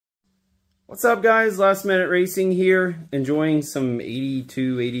What's up guys, last minute racing here, enjoying some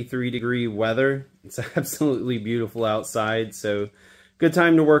 82, 83 degree weather. It's absolutely beautiful outside, so good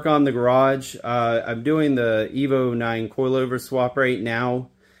time to work on the garage. I'm doing the EVO 9 coilover swap right now.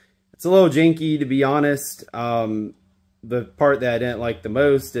 It's a little janky, to be honest. The part that I didn't like the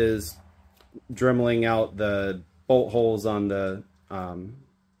most is dremeling out the bolt holes on the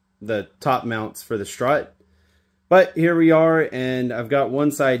top mounts for the strut. But here we are, and I've got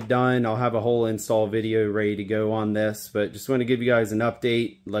one side done. I'll have a whole install video ready to go on this, but just want to give you guys an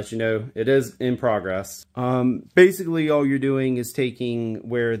update, let you know it is in progress. Basically, all you're doing is taking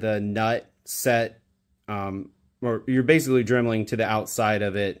where the nut set, or you're basically dremeling to the outside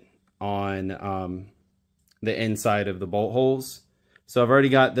of it on the inside of the bolt holes. So I've already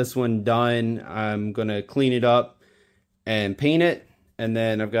got this one done. I'm going to clean it up and paint it, and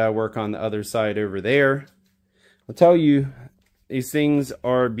then I've got to work on the other side over there. I'll tell you, these things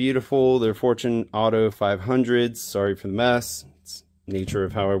are beautiful. They're Fortune Auto 500s. Sorry for the mess. It's the nature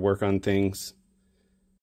of how I work on things.